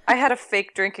 I had a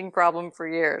fake drinking problem for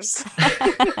years.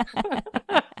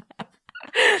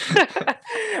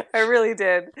 I really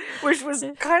did, which was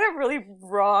kind of really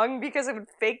wrong because I would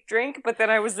fake drink, but then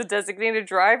I was the designated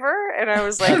driver, and I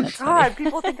was like, God,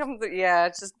 people think I'm but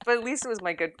at least it was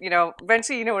my good,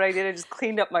 eventually, what I did? I just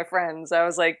cleaned up my friends. I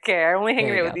was like, okay, I'm only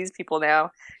hanging out with these people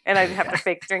now, and I didn't have to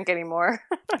fake drink anymore.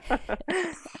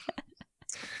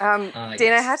 Dana,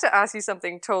 I had to ask you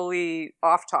something totally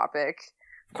off topic.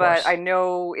 But I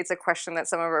know it's a question that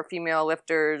some of our female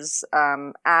lifters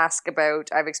ask about.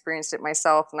 I've experienced it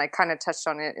myself, and I kind of touched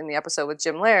on it in the episode with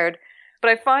Jim Laird.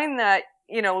 But I find that,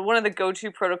 one of the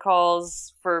go-to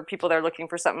protocols for people that are looking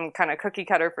for something kind of cookie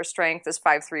cutter for strength is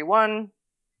 5-3-1.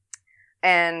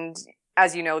 And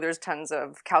as you know, there's tons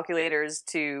of calculators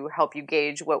to help you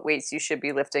gauge what weights you should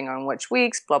be lifting on which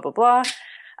weeks, blah, blah, blah.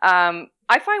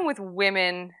 I find with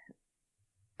women...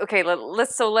 Okay,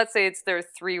 let's say it's their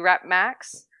 3-rep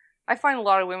max. I find a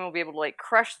lot of women will be able to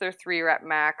crush their 3-rep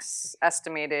max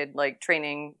estimated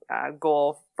training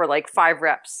goal for 5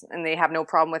 reps, and they have no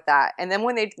problem with that. And then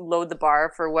when they load the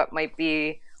bar for what might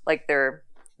be their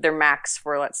max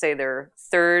for, let's say, their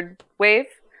 3rd wave,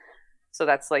 so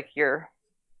that's your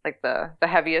the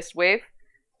heaviest wave,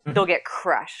 they'll get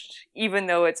crushed, even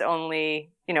though it's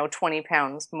only 20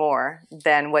 pounds more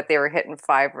than what they were hitting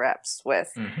 5 reps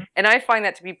with. Mm-hmm. And I find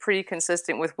that to be pretty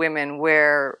consistent with women,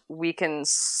 where we can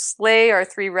slay our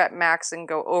 3-rep max and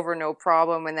go over no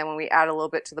problem, and then when we add a little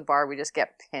bit to the bar, we just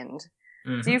get pinned.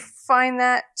 Mm-hmm. Do you find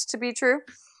that to be true?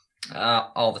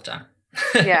 All the time.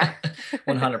 Yeah.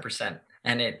 100%.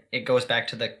 And it goes back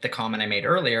to the comment I made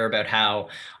earlier about how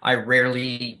I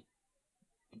rarely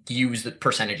use the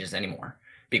percentages anymore.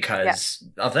 Because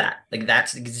of that.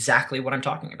 That's exactly what I'm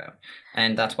talking about.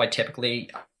 And that's why typically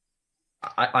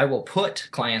I will put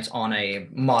clients on a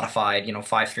modified,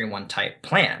 5-3-1 type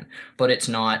plan, but it's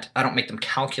not, I don't make them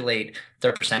calculate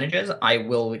their percentages. I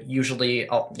will usually,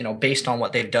 based on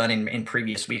what they've done in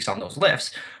previous weeks on those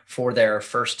lifts for their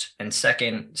first and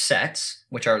second sets,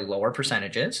 which are lower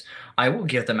percentages, I will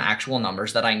give them actual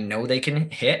numbers that I know they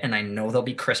can hit and I know they'll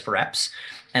be crisp reps.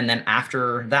 And then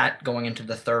after that, going into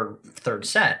the third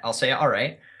set, I'll say, all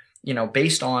right,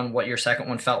 based on what your second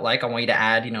one felt like, I want you to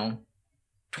add,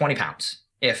 20 pounds.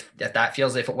 If that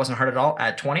feels, if it wasn't hard at all,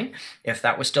 add 20. If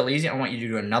that was still easy, I want you to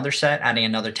do another set, adding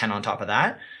another 10 on top of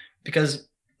that, because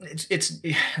it's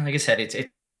like I said,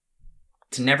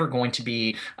 it's never going to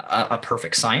be a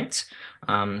perfect science.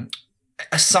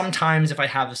 Sometimes if I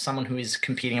have someone who is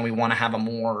competing and we want to have a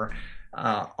more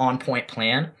on point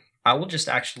plan, I will just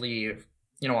actually,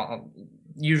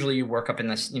 usually you work up in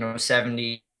this,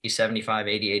 70, 75,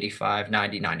 80, 85,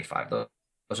 90, 95.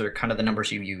 Those are kind of the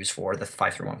numbers you use for the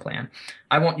 5-3-1 plan.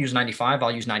 I won't use 95.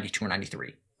 I'll use 92 or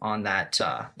 93 on that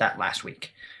last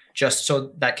week, just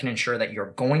so that can ensure that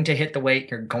you're going to hit the weight,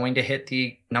 you're going to hit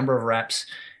the number of reps,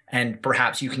 and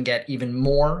perhaps you can get even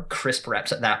more crisp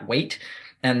reps at that weight.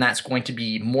 And that's going to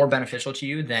be more beneficial to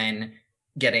you than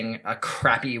getting a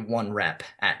crappy 1 rep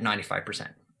at 95%,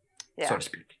 so to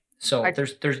speak. So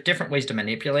there's different ways to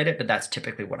manipulate it, but that's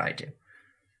typically what I do.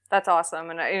 That's awesome.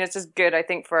 And it's just good, I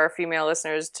think, for our female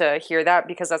listeners to hear that,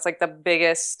 because that's like the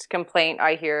biggest complaint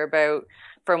I hear about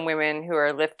from women who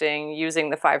are lifting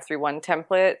using the 5-3-1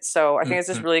 template. So I think it's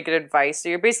just really good advice. So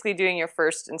you're basically doing your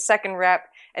first and second rep,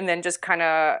 and then just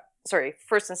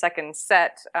first and second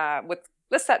set with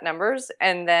set numbers.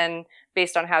 And then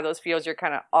based on how those feels, you're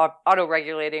kind of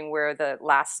auto-regulating where the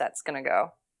last set's going to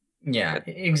go. Yeah,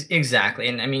 exactly.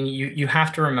 And I mean, you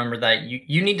have to remember that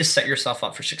you need to set yourself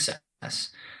up for success.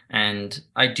 And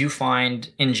I do find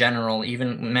in general,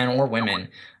 even men or women,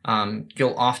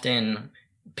 you'll often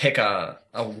pick a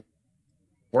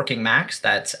working max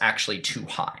that's actually too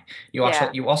high. You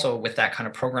also with that kind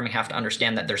of programming have to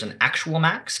understand that there's an actual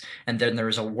max and then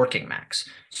there's a working max.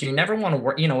 So you never want to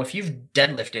work, if you've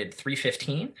deadlifted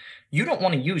 315, you don't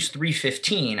want to use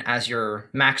 315 as your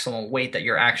maximal weight that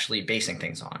you're actually basing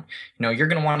things on. You're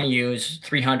going to want to use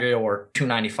 300 or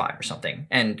 295 or something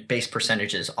and base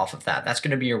percentages off of that. That's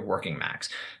going to be your working max.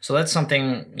 So that's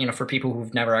something, for people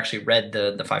who've never actually read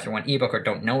the 5-3-1 ebook or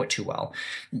don't know it too well,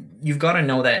 you've got to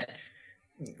know that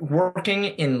working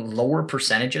in lower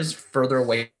percentages further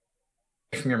away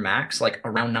from your max, like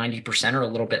around 90% or a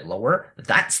little bit lower,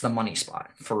 that's the money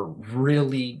spot for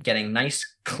really getting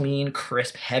nice, clean,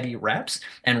 crisp, heavy reps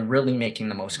and really making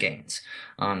the most gains.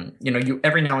 You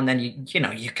every now and then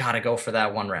you got to go for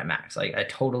that 1 rep max. I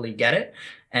totally get it.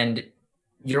 And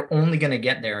you're only going to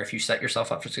get there if you set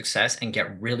yourself up for success and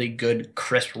get really good,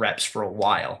 crisp reps for a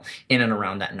while in and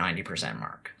around that 90%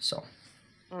 mark. So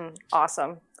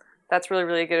awesome. That's really,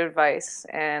 really good advice.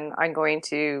 And I'm going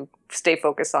to stay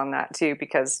focused on that too,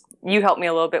 because you helped me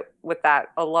a little bit with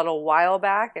that a little while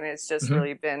back. And it's just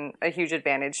really been a huge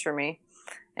advantage for me.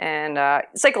 And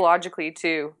psychologically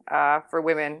too, for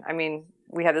women. I mean,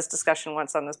 we had this discussion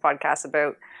once on this podcast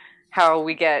about how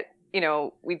we get,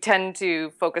 we tend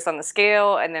to focus on the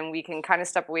scale, and then we can kind of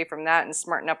step away from that and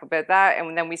smarten up about that.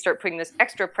 And then we start putting this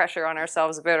extra pressure on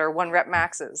ourselves about our 1 rep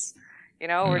maxes.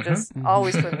 We're just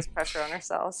always putting this pressure on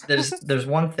ourselves. There's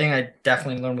one thing I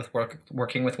definitely learned with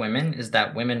working with women is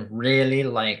that women really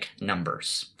like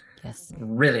numbers. Yes.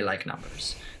 Really like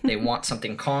numbers. They want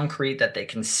something concrete that they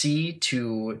can see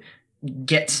to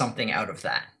get something out of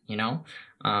that,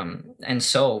 And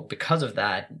so because of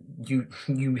that,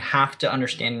 you have to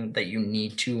understand that you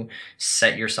need to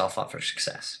set yourself up for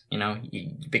success,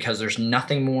 because there's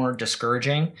nothing more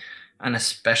discouraging. And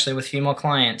especially with female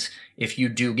clients, if you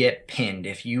do get pinned,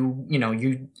 if you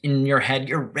in your head,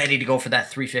 you're ready to go for that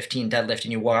 315 deadlift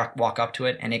and you walk up to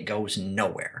it and it goes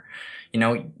nowhere.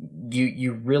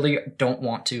 You really don't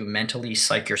want to mentally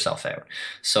psych yourself out.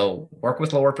 So work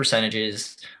with lower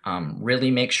percentages, really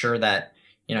make sure that,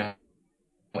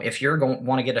 if you're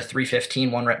want to get a 315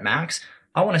 1 rep max,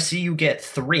 I want to see you get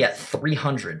 3 at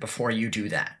 300 before you do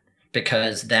that,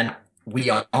 because then we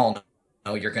all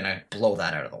know you're going to blow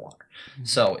that out of the water.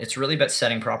 So it's really about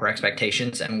setting proper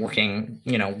expectations and working,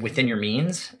 within your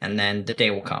means, and then the day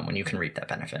will come when you can reap that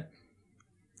benefit.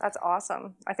 That's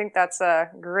awesome. I think that's a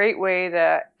great way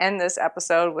to end this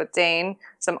episode with Dane.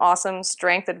 Some awesome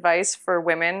strength advice for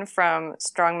women from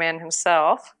Strongman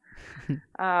himself.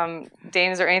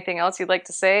 Dane, is there anything else you'd like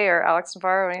to say, or Alex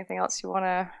Navarro, anything else you want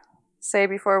to say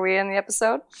before we end the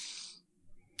episode?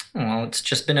 Well, it's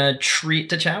just been a treat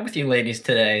to chat with you ladies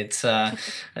today. It's I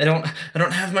don't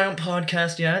have my own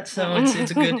podcast yet, so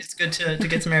it's good to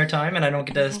get some airtime, and I don't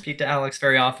get to speak to Alex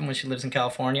very often when she lives in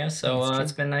California. So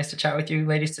it's been nice to chat with you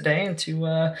ladies today and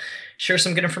to share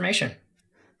some good information.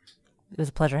 It was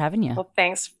a pleasure having you. Well,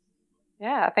 thanks.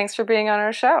 Yeah, thanks for being on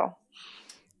our show.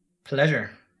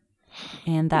 Pleasure.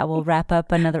 And that will wrap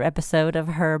up another episode of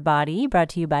Her Body, brought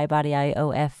to you by Body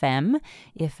IO.FM.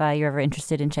 If you're ever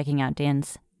interested in checking out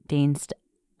Dane's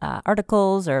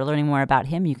articles or learning more about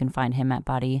him, you can find him at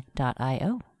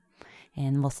body.io.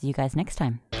 And we'll see you guys next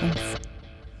time. Thanks.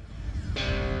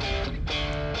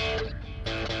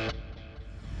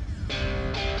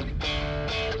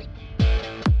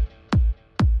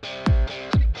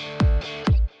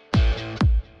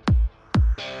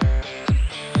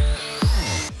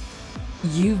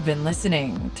 You've been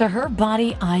listening to Her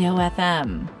Body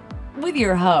IO.FM with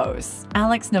your hosts,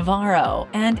 Alex Navarro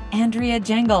and Andrea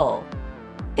Jengel.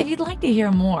 If you'd like to hear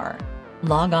more,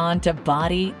 log on to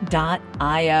body.io.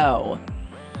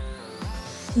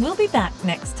 We'll be back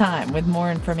next time with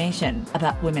more information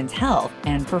about women's health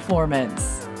and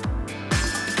performance.